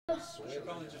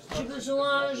J'ai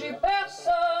besoin, j'ai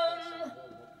personne.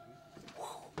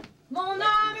 Mon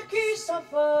âme qui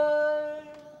s'affole.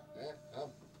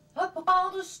 À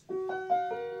part de...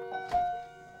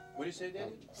 What do you say,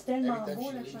 Daddy? C'est tellement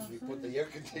beau la chanson. Put the air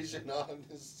conditioner on.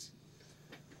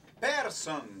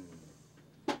 Person.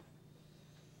 If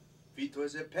it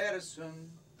was a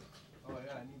person. Oh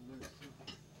yeah, I need lyrics too.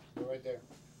 Go right there.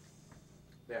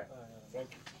 There.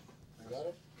 Frankie. You got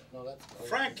it? No, that's...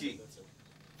 Frankie. That's it.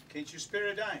 Can't you spare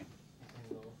a dime?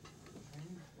 No.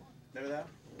 Remember that?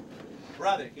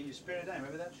 Brother, can you spare a dime?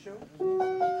 Remember that show?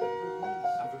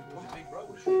 Big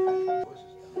brother.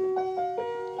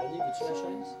 Allez, veux-tu la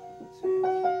chaise?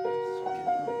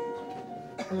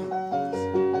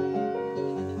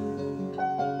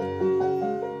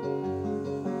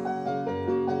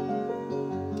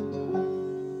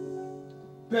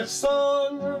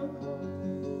 Personne,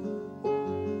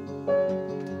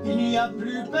 il n'y a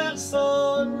plus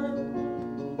personne.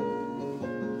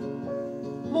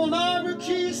 Mon âme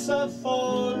qui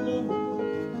s'affole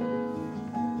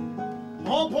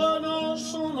en prenant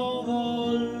son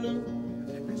envol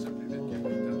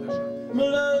me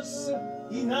laisse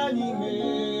inanimé.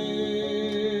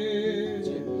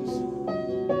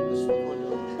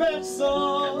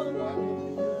 Personne,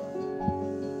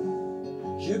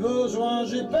 j'ai besoin,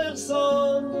 j'ai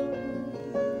personne.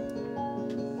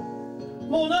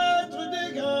 Mon être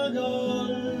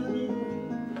dégringole,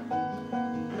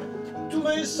 tous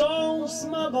mes sens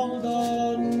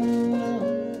m'abandonnent.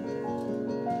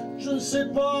 Je ne sais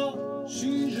pas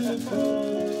si j'ai peur.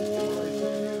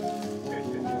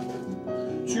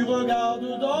 Tu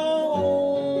regardes d'en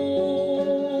haut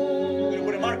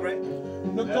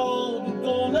le corps de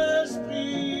ton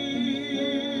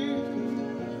esprit,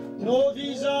 nos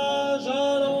visages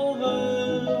à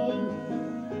l'envers,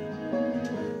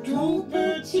 tout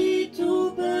petit,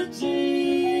 tout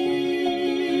petit.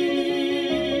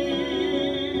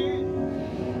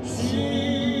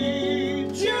 Si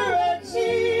Dieu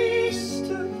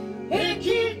existe et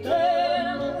qu'il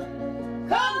t'aime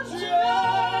comme tu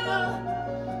aimes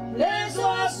les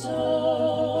oiseaux,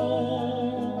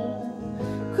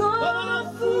 comme un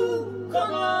fou,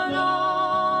 comme un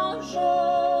ange,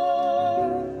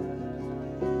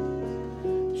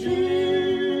 tu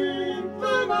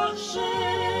peux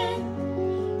marcher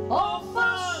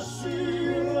enfin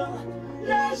sur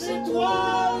les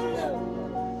étoiles,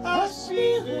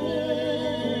 aspirer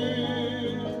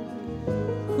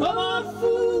comme un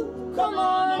fou, comme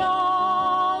un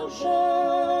ange.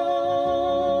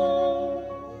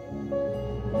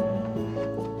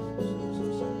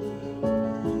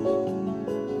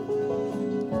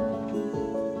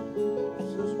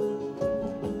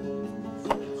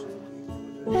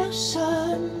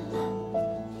 Personne,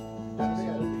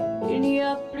 il n'y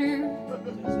a plus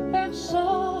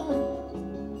personne.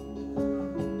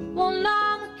 Mon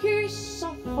âme qui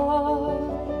s'affole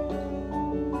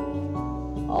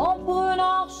en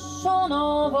prenant son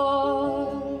envol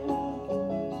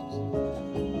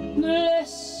me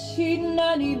laisse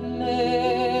inanimé.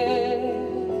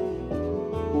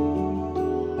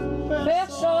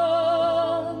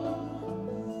 Personne,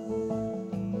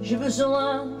 j'ai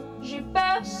besoin, j'ai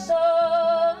personne.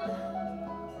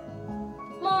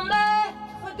 Mon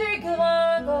être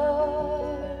dégringole,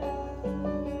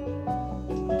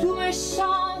 tous mes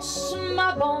sens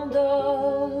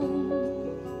m'abandonnent.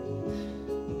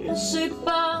 Je ne sais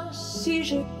pas si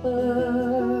j'ai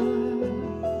peur.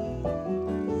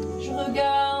 Je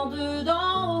regarde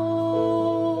d'en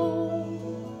haut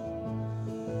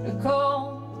le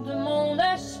corps de mon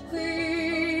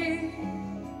esprit,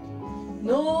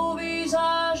 nos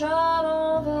visages à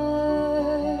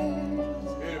l'envers,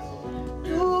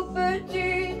 tout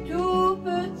petit, tout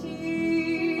petit.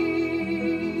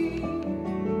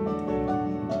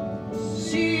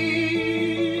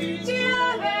 Si Dieu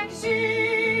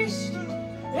existe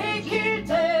et qu'il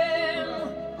t'aime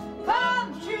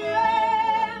comme tu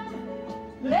aimes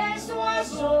les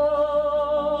oiseaux,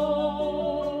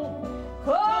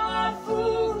 comme un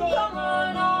fou, comme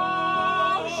un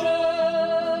ange,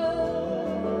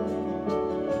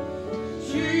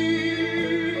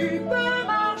 tu peux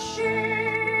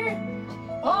marcher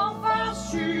enfin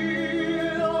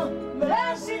sur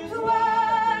les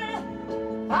étoiles,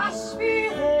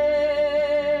 aspirer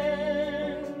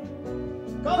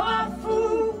comme un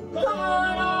fou, comme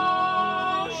un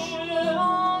ange,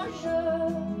 ange.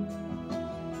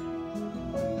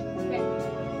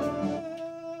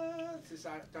 C'est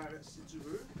ça, si tu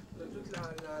veux, t'as tout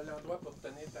l'endroit pour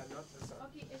tenir ta note, c'est ça?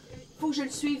 Faut que je le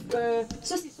suive.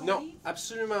 Ça, c'est son Non. livre.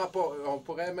 Absolument pas. On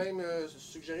pourrait même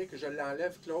suggérer que je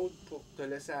l'enlève, Claude, pour te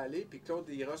laisser aller, puis Claude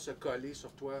ira se coller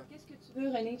sur toi. Qu'est-ce que tu veux,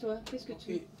 René, toi? Qu'est-ce que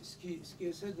tu veux? Ce qu'il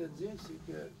essaie de dire, c'est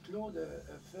que Claude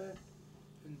a fait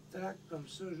une track comme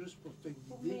ça juste pour te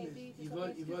guider, mais il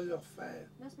va le refaire.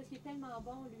 Non, c'est parce qu'il est tellement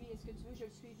bon, lui. Est-ce que tu veux que je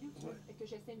le suive lui ou tu veux que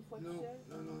j'essaie une fois tout seul?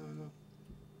 Non.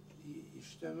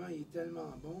 Justement, il est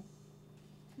tellement bon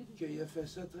qu'il a fait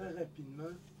ça très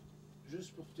rapidement,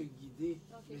 juste pour te guider.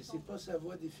 Okay, mais c'est pas sa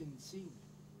voix définitive.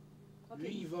 Okay.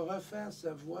 Lui, il va refaire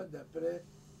sa voix d'après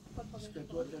ce que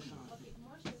toi t'as chanté. Okay.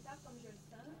 Moi, je le tape comme je le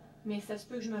sens. Mais ça se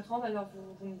peut que je me trompe, alors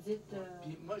vous me dites...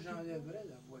 Puis moi, j'enlèverais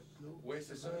la voix de Claude. Oui,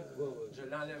 c'est ça. Je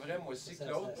l'enlèverais moi aussi,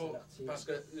 Claude, parce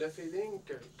que le feeling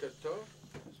que tu as,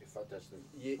 c'est fantastique.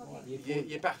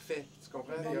 Il est parfait. Tu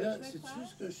comprends? Mais là, sais-tu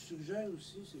ce que je suggère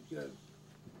aussi, c'est que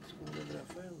ce qu'on devrait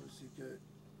faire, c'est que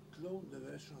Claude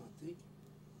devrait chanter,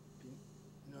 puis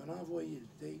nous renvoyer le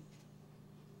tape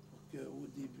pour qu'au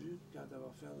début, quand elle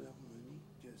va faire l'harmonie,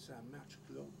 que ça matche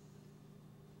Claude.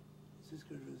 C'est ce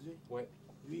que je veux dire? Oui.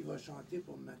 Lui, il va chanter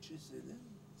pour matcher Céline.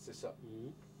 C'est ça.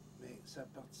 Mais ça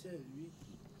appartient à lui.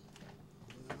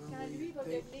 Quand lui va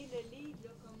devenir le lead,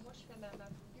 là, comme moi je fais ma...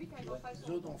 Lui, quand il va faire son...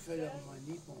 Nous autres, on fait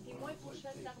l'harmonie, puis moi, il faut que je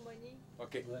fasse l'harmonie. OK.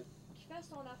 Qu'il fasse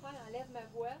son affaire, enlève ma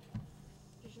voix,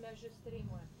 puis je m'ajusterai,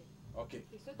 moi, après. OK.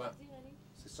 C'est ça que tu dis, René?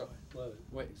 C'est ça.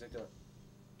 Oui, exactement.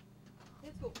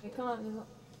 Let's go. Mais comment...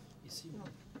 Ici.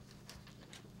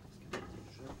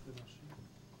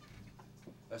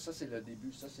 Ça, c'est le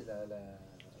début. Ça, c'est la...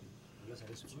 Là, ça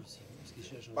reste dessus. Parce qu'il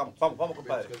cherche Vamos,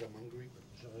 compadre.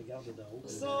 Je regarde d'en haut.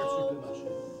 Ça peut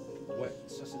marcher. Oui,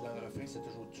 ça, c'est dans le refrain, c'est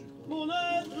toujours dessus. Mon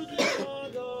être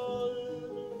dégringole,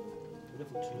 Là,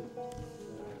 faut que tu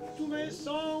tous mes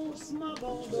sens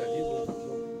m'abandonnent.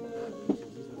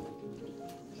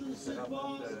 Je ne sais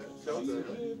pas si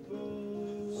j'ai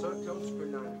peur. Ça, Claude, tu peux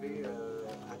l'enlever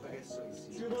après ça, ici.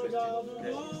 Tu regardes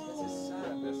C'est ça,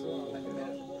 après ça, on la met.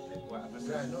 Ouais, après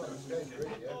ça, Non, c'est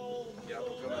great, yeah. regarde,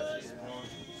 on commence.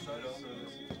 Ça, là.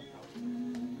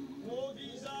 Mon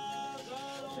visage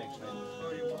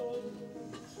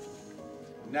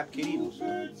Napkininos.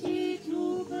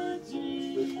 tout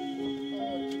petit.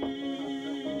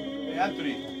 Hey,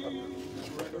 Anthony.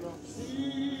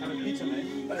 Have a pizza, man.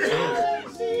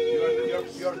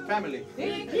 Your family.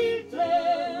 Et qu'il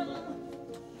t'aime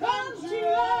comme tu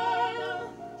aimes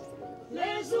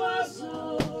les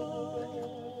oiseaux.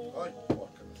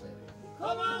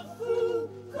 Comme un fou,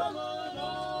 comme un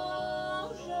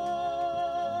ange.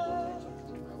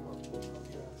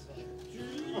 Tu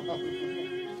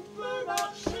peux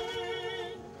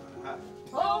marcher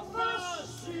enfin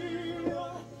sur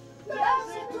les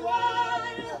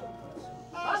étoiles,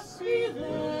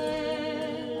 aspirer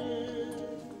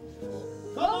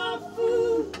comme un fou,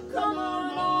 comme un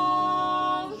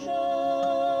ange.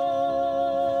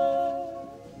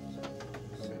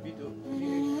 Vito,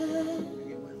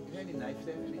 any knife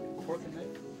there? Any fork and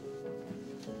knife?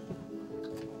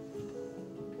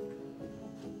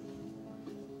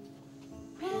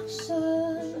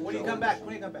 Personne, When you come back,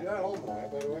 when you come back. You're not home,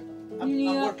 by the way. il n'y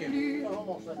I'm a working. plus You're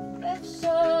almost there.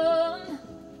 personne.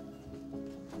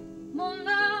 Mon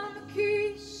âme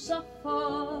qui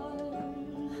s'affole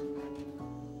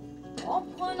en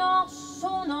prenant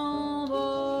son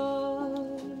envol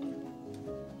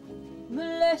me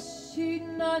laisse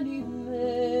inanimé.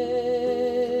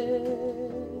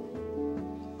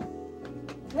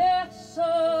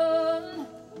 Personne,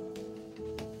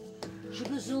 j'ai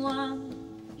besoin,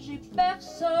 j'ai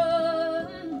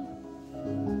personne.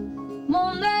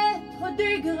 Mon être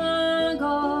dégringole.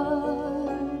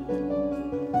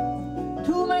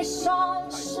 Tous mes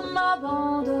sens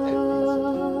m'abandonnent.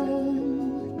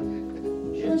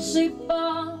 Je ne sais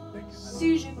pas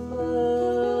si j'ai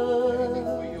peur.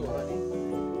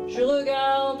 Je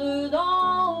regarde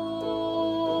d'en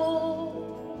haut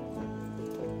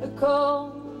le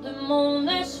corps de mon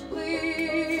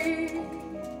esprit,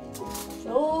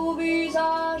 nos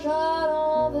visages à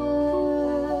l'envers,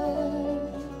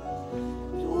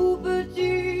 tout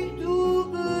petit, tout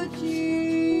petit.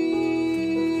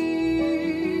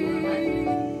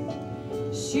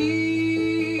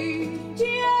 Si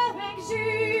Dieu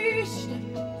existe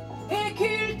et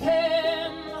qu'il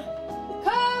t'aime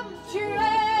comme tu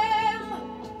aimes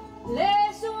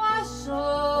les oiseaux,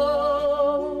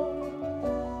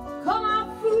 comme un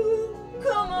fou,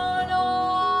 comme un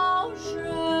ange,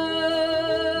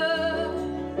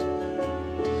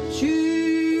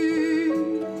 tu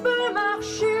peux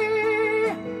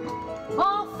marcher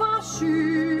enfin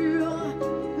sur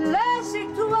les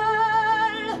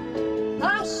étoiles,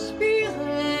 aspirer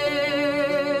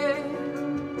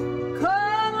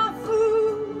comme un fou,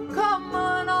 comme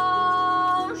un ange.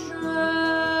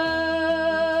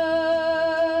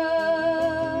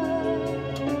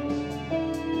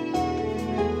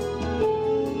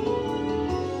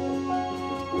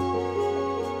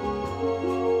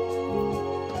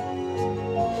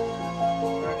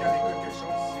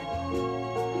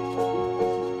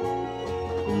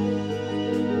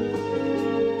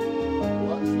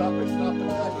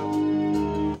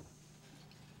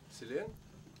 Céline,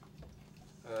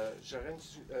 je vais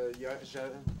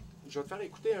te faire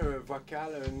écouter un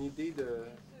vocal, une idée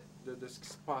de ce qui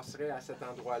se passerait à cet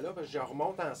endroit-là. Parce que je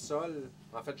remonte en sol.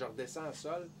 En fait, je redescends en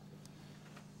sol.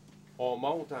 On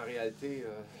monte en réalité,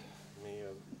 mais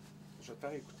je vais te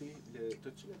faire écouter.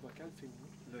 T'as-tu le vocal féminin?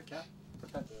 Le 4?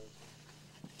 Peut-être.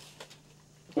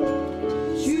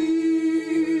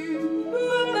 Tu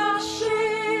peux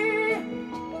marcher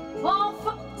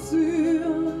enfin sur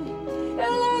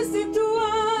les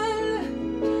étoiles,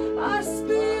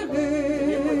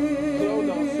 aspirer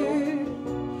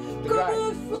comme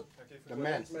un fou. The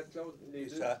man.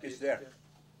 It's there.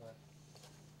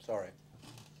 Sorry.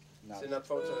 No. C'est notre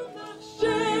faute, ça.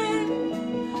 Marcher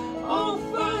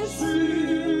enfin sur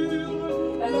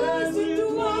les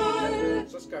étoiles.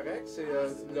 Ça, c'est correct. C'est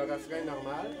le refrain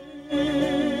normal.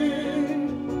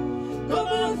 Comme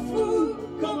un fou,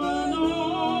 comme un ange.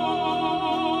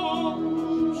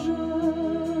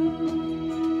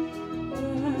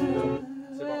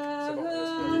 C'est bon,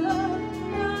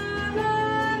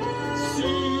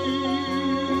 Si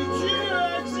Dieu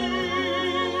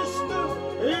existe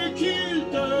et qu'il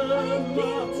t'aime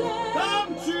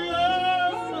comme tu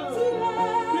aimes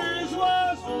les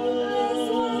oiseaux,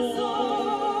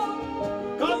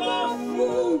 comme un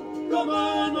fou, comme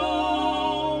un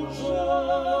ange.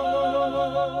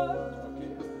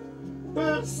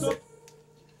 Personne.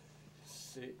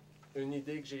 C'est une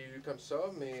idée que j'ai eue comme ça,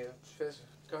 mais tu fais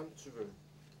comme tu veux.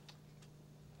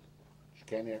 She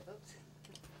came here.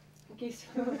 Ok, ça.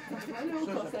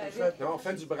 Non, on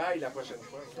fait du braille la prochaine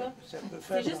fois. Ça peut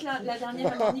faire C'est juste la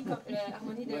dernière harmonie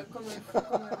de comme un fou,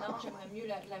 comme un ange, j'aimerais mieux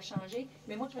la changer.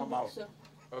 Mais moi, je vais faire ça.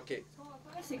 OK. Ce qu'on va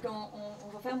faire, c'est qu'on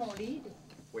va faire mon lead.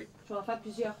 Oui. Je vais en faire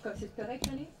plusieurs. C'est correct,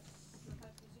 René? Je vais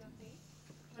faire plusieurs leads.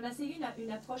 Je vais essayer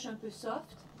une approche un peu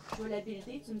soft. Je vais la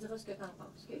builder. Tu me diras ce que tu en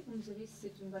penses. OK? Vous me direz si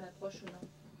c'est une bonne approche ou non.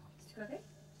 C'est correct?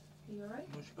 Are you alright?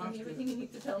 Moi, I mean, everything you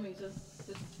need to tell me.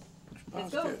 Just je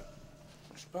go.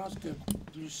 je pense que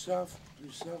plus soft,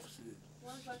 ça va être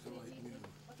mieux.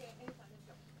 OK, anytime, let's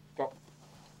go.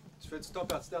 Tu fais-tu ton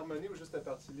partie d'harmonie ou juste ta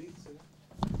partie lead, tu sais?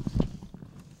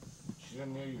 She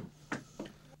didn't hear you.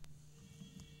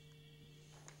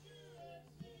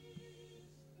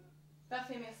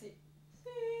 Parfait, merci.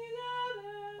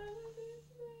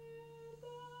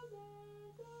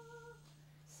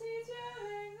 Si Dieu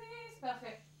existe.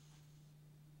 Parfait.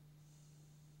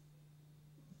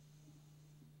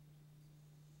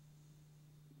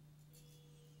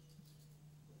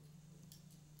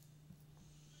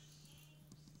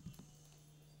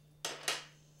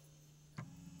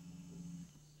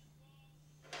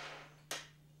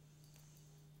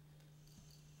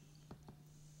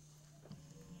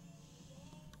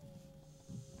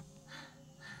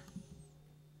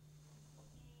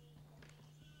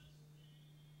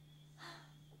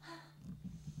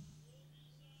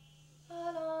 À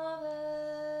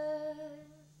l'envers,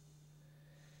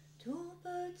 tout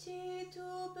petit,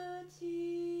 tout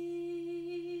petit.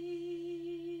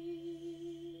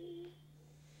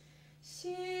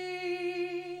 Si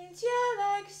Dieu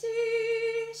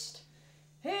existe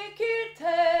et qu'il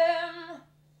t'aime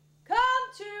comme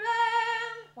tu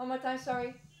aimes. One more time,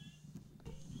 sorry.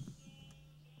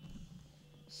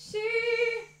 Si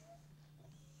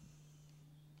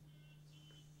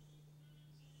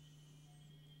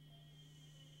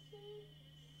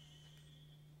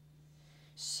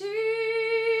Si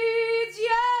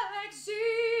Dieu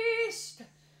existe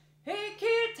et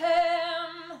qu'il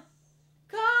t'aime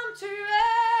comme tu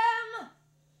aimes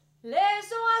les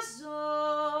oiseaux,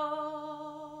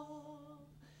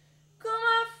 comme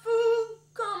un fou,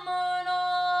 comme un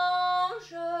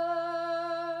ange,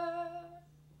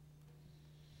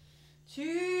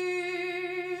 tu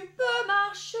peux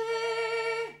marcher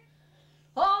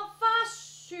enfin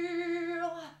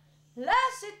sur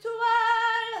les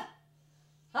étoiles,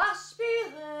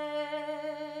 aspirer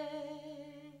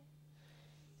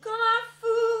comme un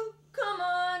fou, comme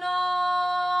un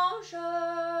ange.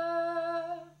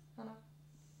 Non, non.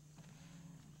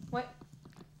 Ouais,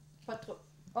 pas trop.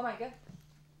 Oh my god.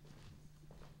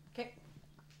 Ok.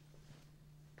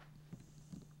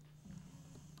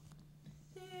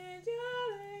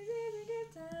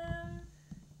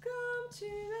 Comme tu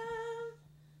aimes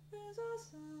les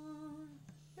oiseaux,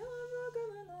 comme un fou,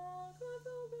 comme un ange,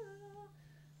 comme un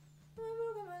fou,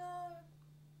 comme un ange.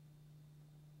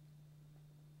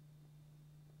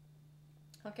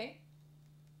 OK.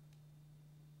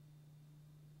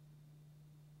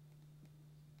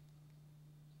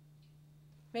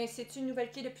 Mais c'est une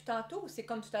nouvelle clé depuis tantôt ou c'est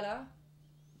comme tout à l'heure?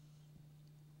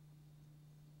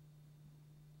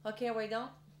 OK, ouais donc.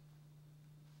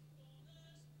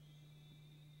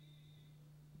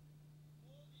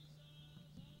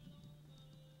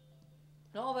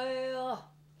 L'envers.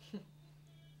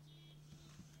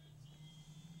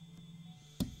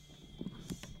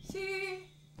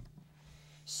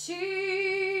 Si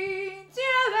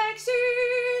Dieu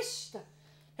existe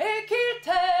et qu'il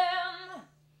t'aime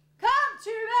comme tu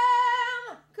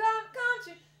aimes, comme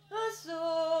tu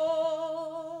reçois,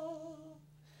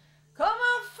 comme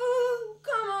un fou,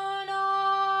 comme un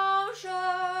ange,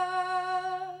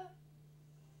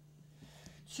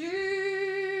 tu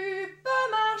peux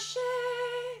marcher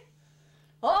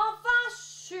enfin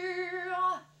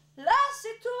sur les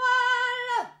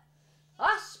étoiles,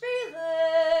 aspirer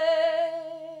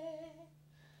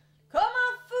comme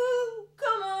un fou,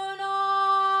 comme un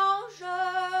ange.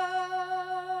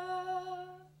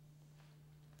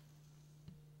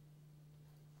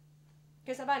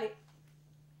 Que ça va aller.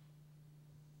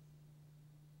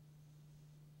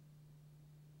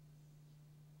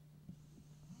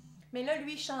 Mais là,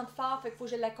 lui, il chante fort, fait qu'il faut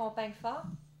que je l'accompagne fort.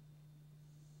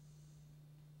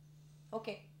 OK.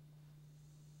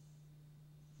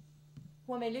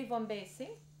 Ouais, mais là, il va me baisser.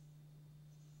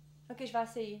 OK, je vais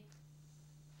essayer.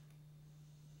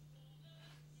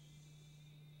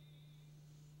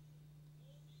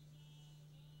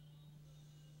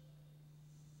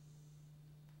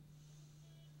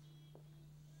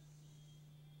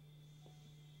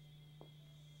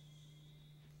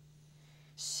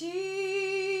 Si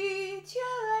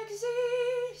Dieu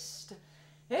existe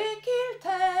et qu'il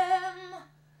t'aime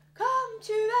comme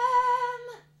tu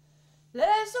aimes les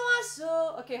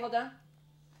oiseaux. Okay, hold on.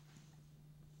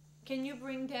 Can you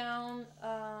bring down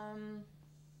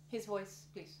his voice,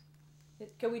 please?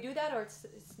 Can we do that, or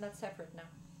it's not separate now?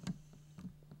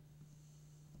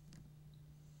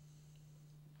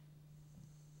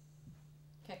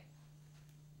 Okay.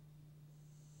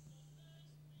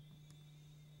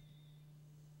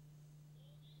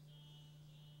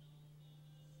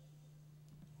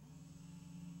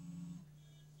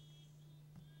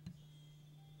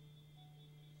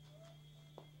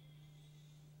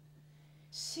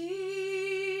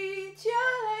 Si Dieu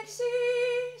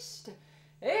existe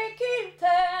et qu'il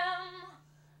t'aime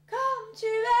comme tu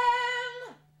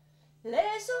aimes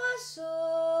les oiseaux,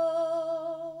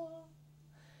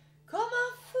 comme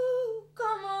un fou,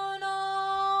 comme un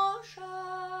ange,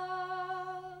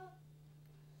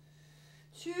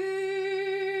 tu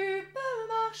peux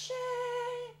marcher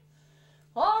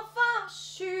enfin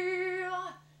sur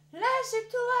les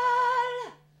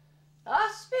étoiles,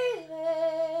 aspirer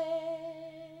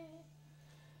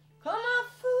comme un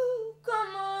fou,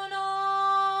 comme un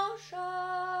ange.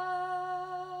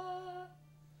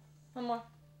 One more.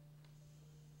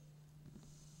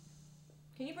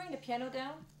 Can you bring the piano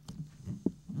down?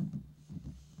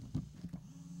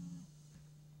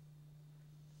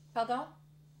 Pardon?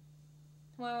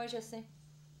 Ouais, je sais.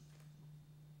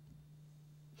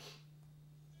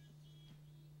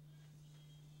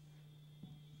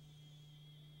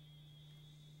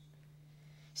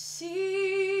 Si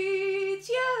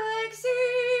Dieu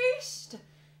existe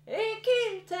et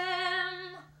qu'il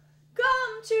t'aime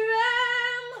comme tu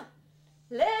aimes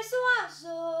les oiseaux,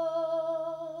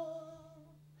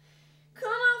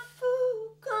 comme un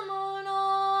fou, comme un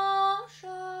ange,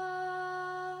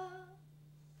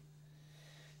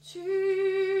 tu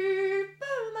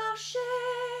peux marcher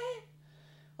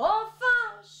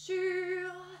enfin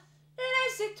sur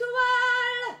les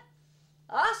étoiles,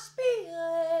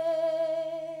 aspirer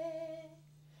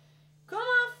comme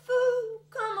un fou,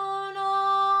 comme un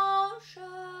ange.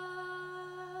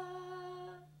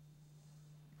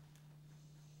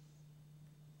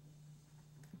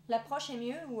 L'approche est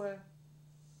mieux ou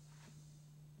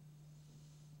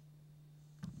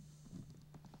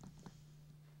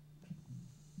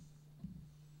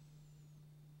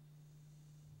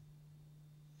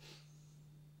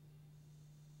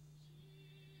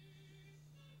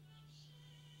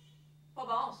Pas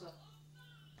bon, ça.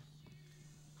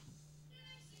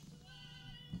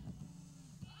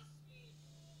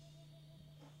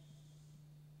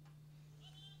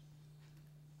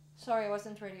 Sorry, I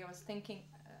wasn't ready. I was thinking.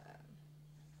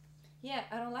 Yeah,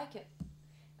 I don't like it.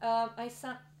 I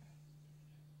sound.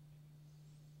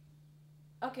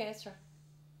 Okay, let's try.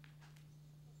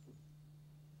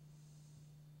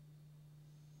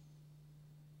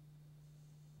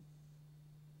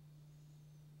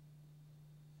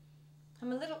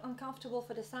 I'm a little uncomfortable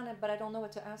for the sound, but I don't know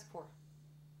what to ask for.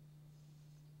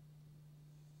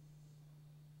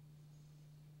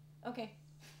 Okay.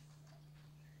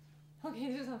 Okay,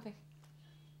 do something.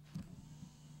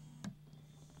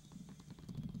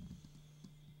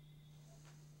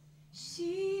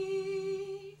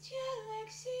 Si Dieu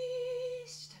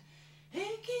existe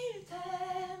et qu'il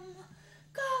t'aime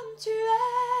comme tu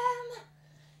aimes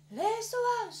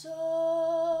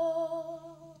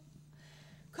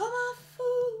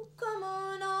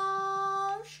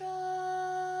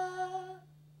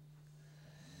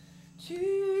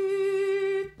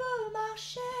Tu peux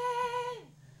marcher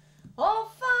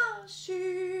enfin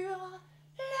sur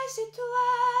les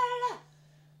étoiles,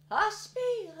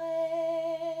 aspirer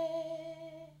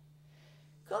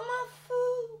comme un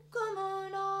fou, comme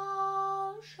un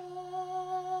ange.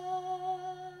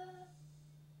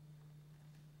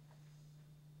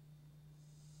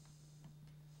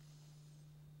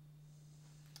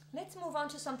 Let's move on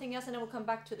to something else and then we'll come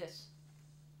back to this.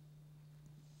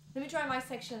 Let me try my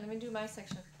section. Let me do my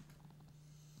section.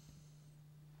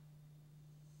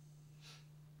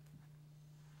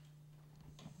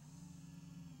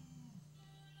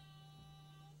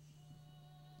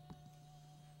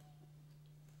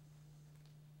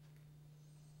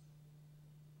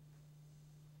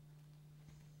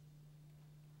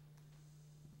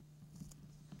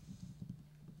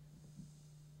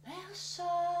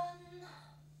 Personne,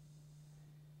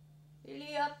 il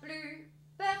n'y a plus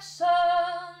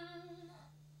personne,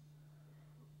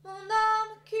 mon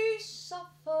âme qui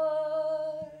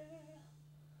s'affole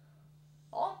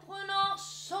en prenant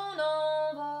son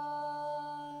envol,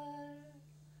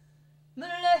 me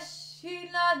laisse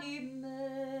inanimée.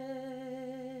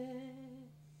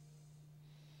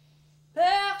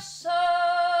 Personne,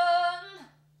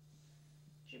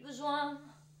 j'ai besoin,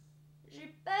 j'ai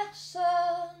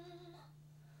personne,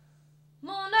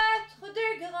 mon être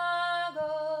dégringole,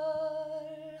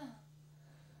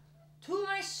 tous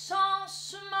mes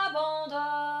sens m'abandonnent,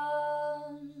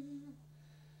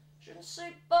 je ne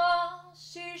sais pas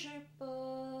si j'ai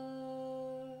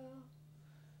peur,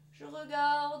 je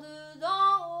regarde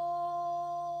d'en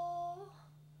haut,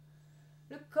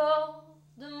 le corps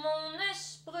de mon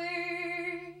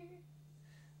esprit,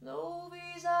 nos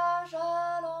visages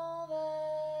à l'envers,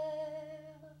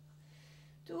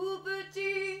 tout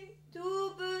petit,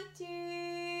 tout petit.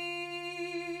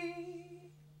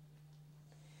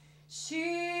 Si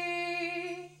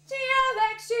Dieu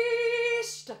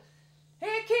existe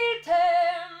et qu'il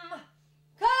t'aime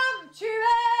comme tu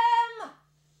aimes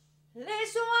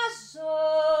les oiseaux,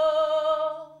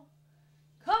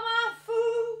 comme un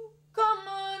fou, comme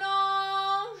un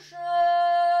ange,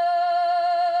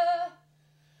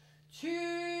 tu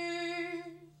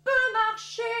peux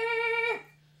marcher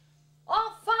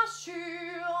enfin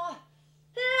sur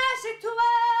les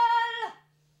étoiles,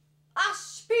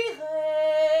 aspirer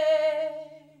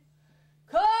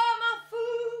comme un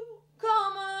fou,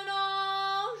 comme un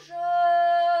ange.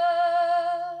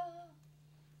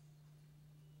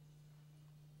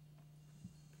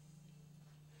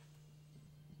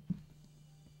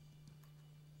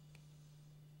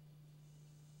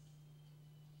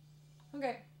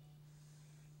 Okay,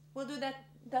 we'll do that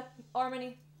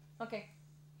harmony. Okay,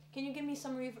 can you give me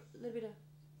some reverb, a little bit of.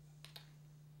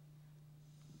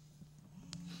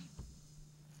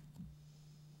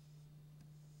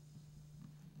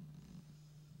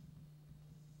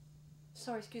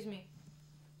 Sorry, excuse me.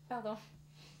 Pardon.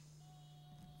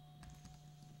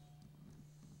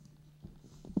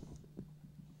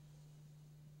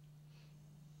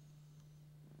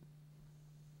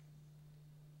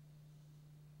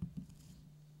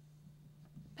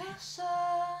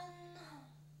 Personne,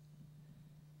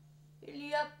 il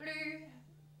n'y a plus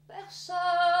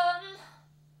personne,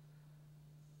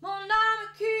 mon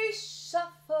âme qui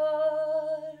s'affole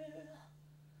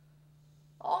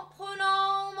en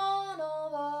prenant mon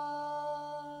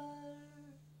envol,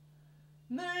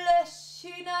 me laisse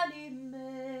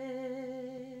inanimée.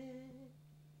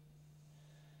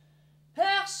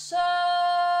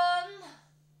 Personne,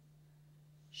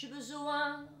 j'ai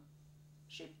besoin,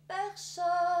 j'ai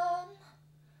personne,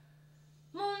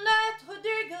 mon être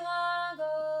dégringole,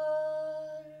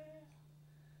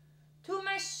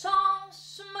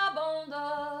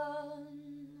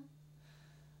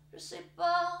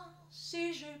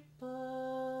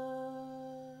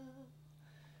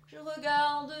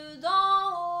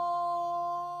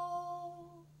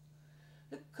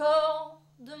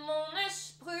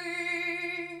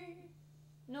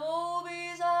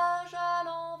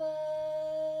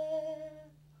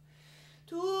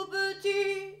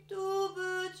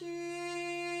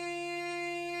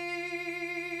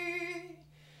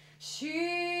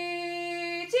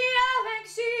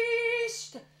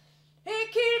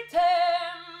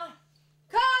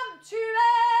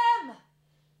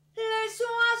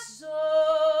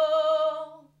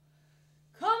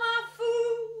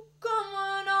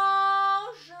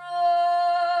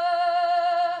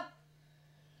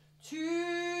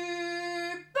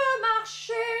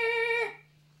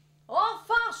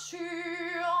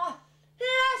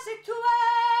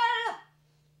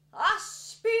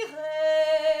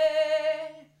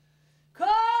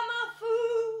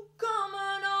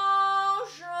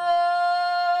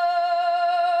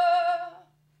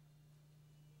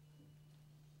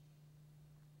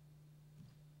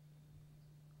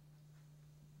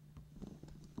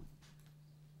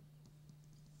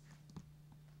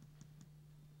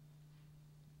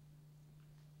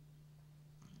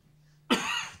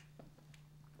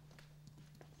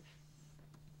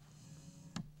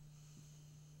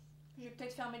 vais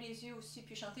peut-être fermer les yeux aussi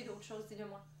puis chanter d'autres choses, dis-le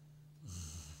moi.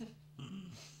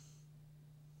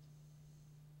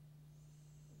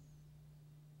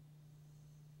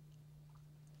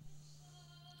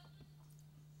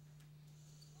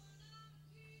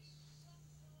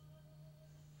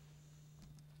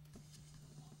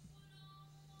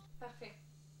 Parfait.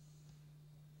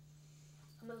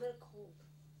 I'm a little cold.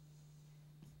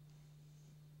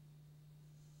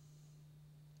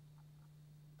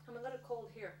 I'm a little cold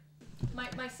here.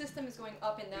 My system is going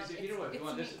up and down. Is it heater or what? It's Come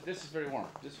on, me. this is very warm.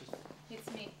 This is. It's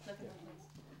me. Look at my face.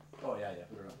 Oh yeah,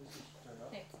 put it on.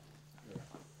 Thanks.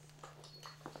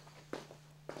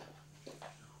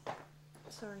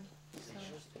 Sorry.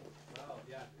 Oh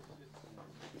yeah.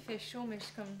 Il fait chaud, mais je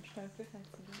suis un peu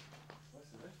fatiguée. Ouais,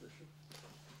 c'est vrai, c'est chaud.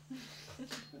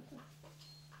 Let's do that.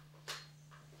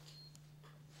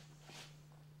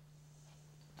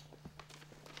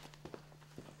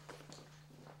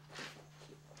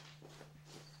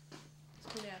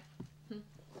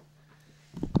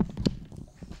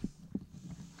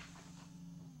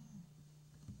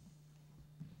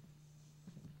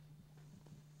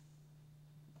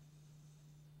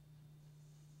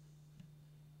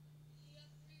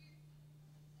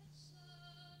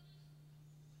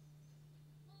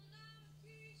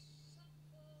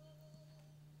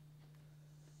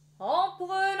 En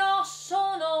prenant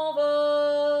son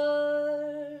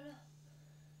envol,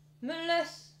 me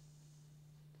laisse.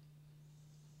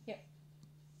 Yeah.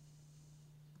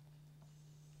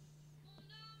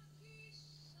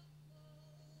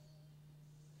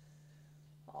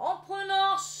 En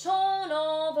prenant son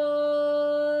envol,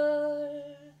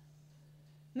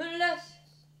 me laisse.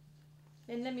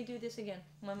 And let me do this again.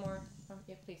 One more.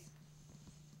 Yeah, please.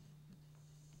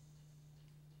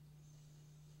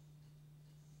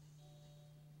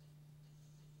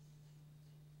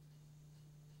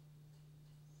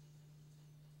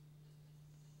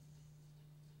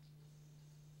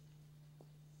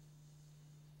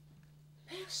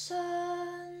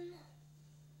 Personne,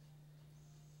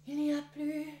 il n'y a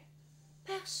plus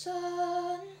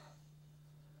personne,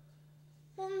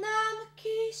 mon âme qui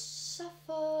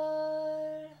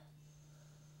s'affole,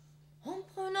 en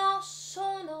prenant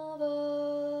son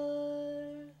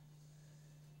envol,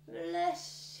 me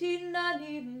laisse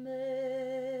inanimée.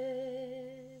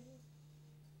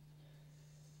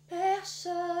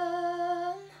 Personne,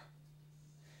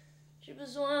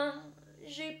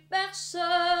 j'ai personne.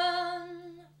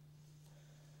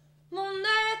 Mon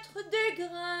être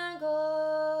dégringole,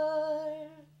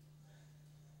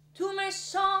 tous mes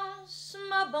sens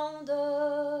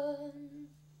m'abandonnent.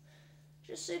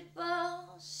 Je sais pas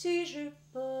si j'ai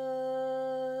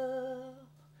peur.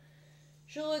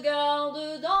 Je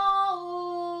regarde d'en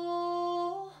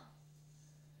haut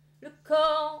le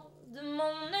corps de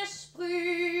mon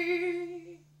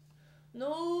esprit,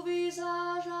 nos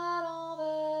visages à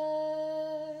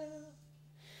l'envers,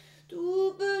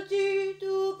 tout petit,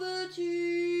 tout petit.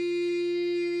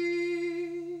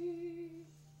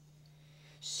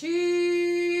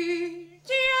 Si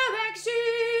Dieu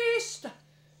existe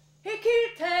et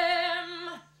qu'il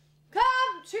t'aime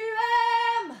comme tu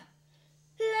aimes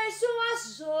les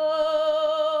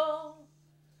oiseaux,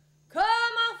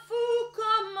 comme un fou,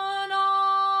 comme un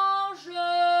ange,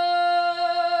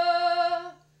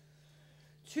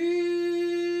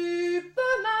 tu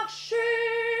peux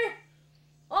marcher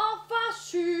enfin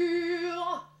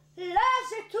sur les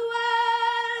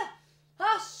étoiles,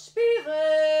 aspirer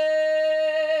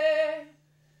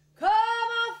comme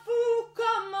un fou,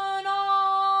 comme un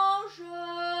ange.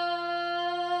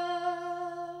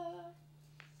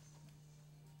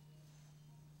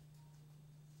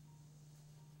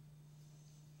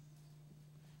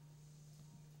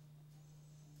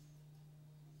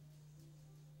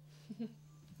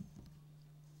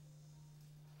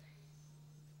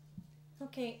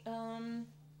 Okay,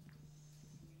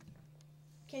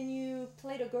 can you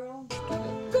play the girl?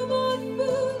 Comme un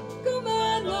fou, comme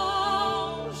un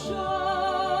ange,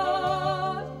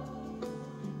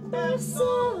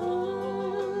 personne.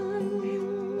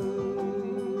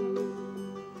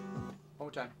 One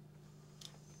more time.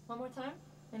 One more time,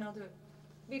 and I'll do it.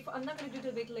 I'm not going to do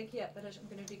the big lick yet, but I'm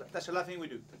going to do it. That's the last thing we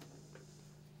do.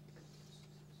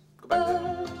 Go back to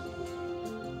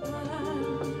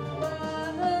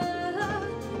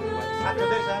After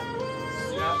this, huh?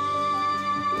 Yeah.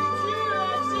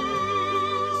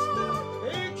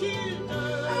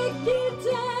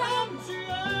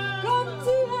 Comme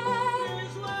tu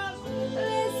aimes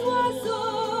les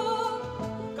oiseaux,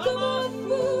 comme un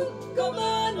fou, comme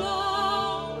un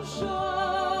ange.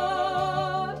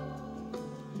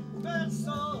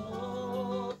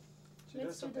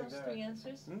 Let's do those three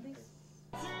answers, please.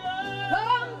 Tu aimes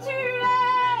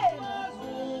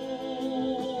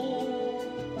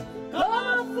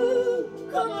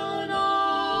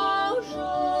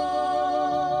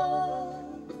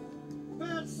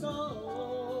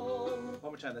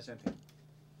same thing.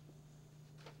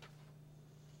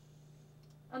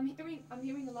 I'm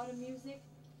hearing a lot of music.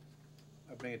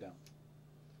 I'll bring it down.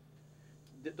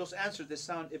 Those answers, they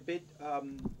sound a bit.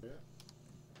 I'm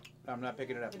not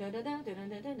picking it up.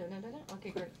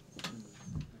 Okay, great.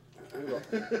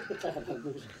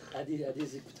 À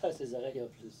des écouteurs, ses oreilles en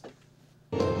plus.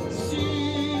 Si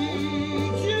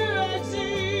Dieu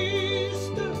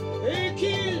existe et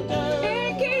qu'il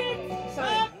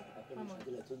Sorry. Après, je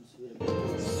chanter la tune sur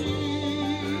Si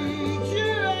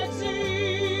Dieu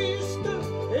existe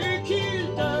et qu'il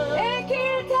t'aime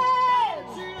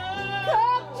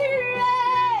comme tu es,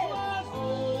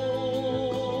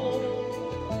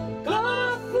 comme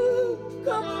un fou,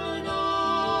 comme un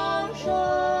ange,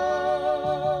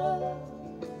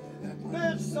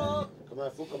 personne. Comme un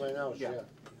fou, comme un ange. Yeah. Yeah.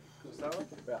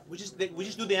 Yeah. We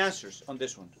just do the answers on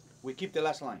this one. We keep the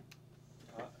last line.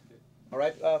 All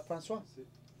right, Francois,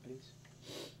 please.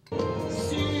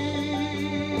 Si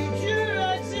Dieu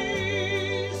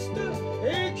existe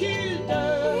et qu'il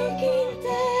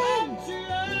t'aime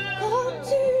comme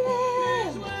tu es,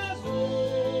 les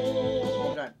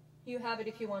oiseaux. Right. You have it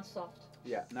if you want soft.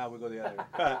 Yeah. Now we go the other way.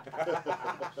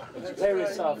 Let's Very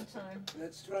try- soft. Time.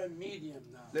 Let's try medium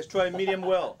now. Let's try medium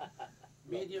well.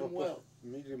 Medium well.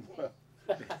 Medium well.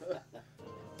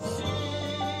 Si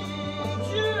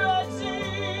Dieu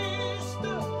existe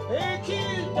et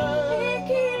qu'il t'aime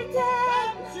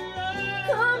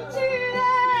comme tu es,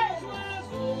 les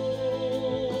oiseaux,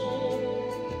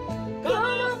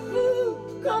 comme un fou,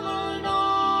 comme un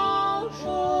ange.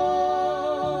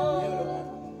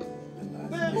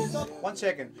 One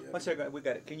second. We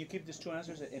got it. Can you keep these two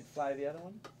answers and fly the other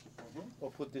one?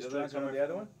 Or put this two answers on the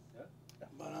other one?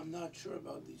 But I'm not sure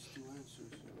about these two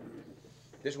answers.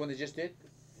 This one they just did?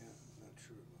 Yeah, I'm not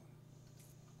sure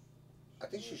about I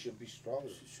think she should be stronger.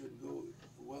 it. She should go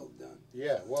well done.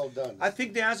 Yeah, well done. I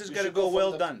think the answer's You got to should go from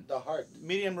well the- done. The heart.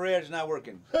 Medium rare is not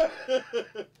working.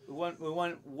 We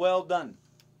want well done.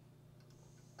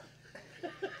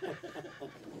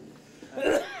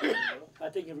 I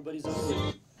think everybody's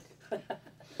okay.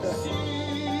 Si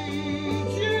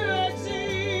Dieu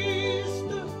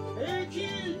existe et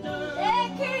qu'il t'aime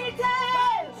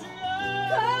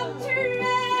comme tu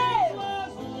es,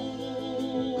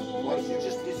 Well, she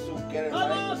just needs to get it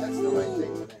right. That's the right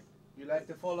thing for them. You like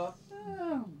the fall off?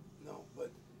 No, but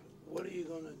what are you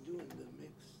gonna do in the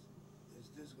mix? Is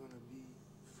this gonna be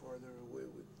farther away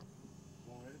with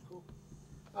Moreau?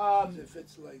 'Cause if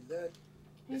it's like that,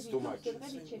 It's too much. Tu devrais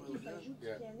aller checker, ça joue du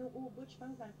Yeah. piano au bout, je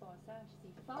pense, dans le passage.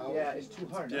 C'est fort. Ah ouais. Yeah, it's too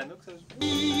hard. Si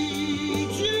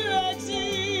Dieu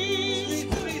existe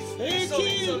et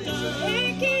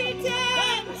qu'il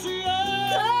t'aime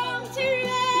comme tu es,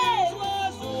 les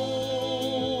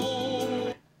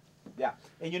oiseaux. Yeah.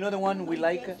 And you know the one we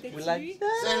like? The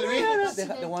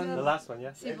one. The last one,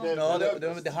 yeah. C'est bon. No,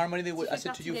 the harmony that I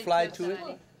said to you, fly to it.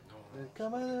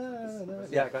 Come on.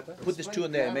 Yeah, I got that. Put this two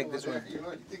in there and make this one. You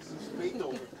know, he thinks it's straight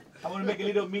over. I want to make a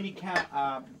little mini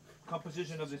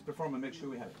composition of this performance. Make sure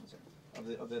we have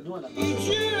it. Of the Nous, on a Si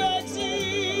Dieu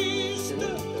existe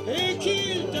et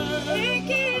qu'il t'aime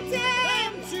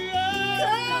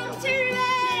comme tu es,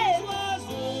 les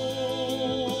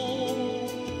oiseaux,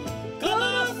 comme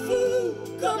un fou,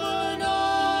 comme un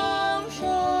ange,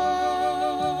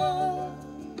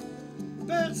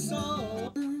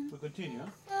 personne. We continue, huh?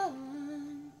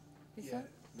 C'est ça?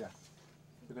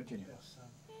 We continue.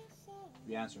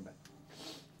 The answer back.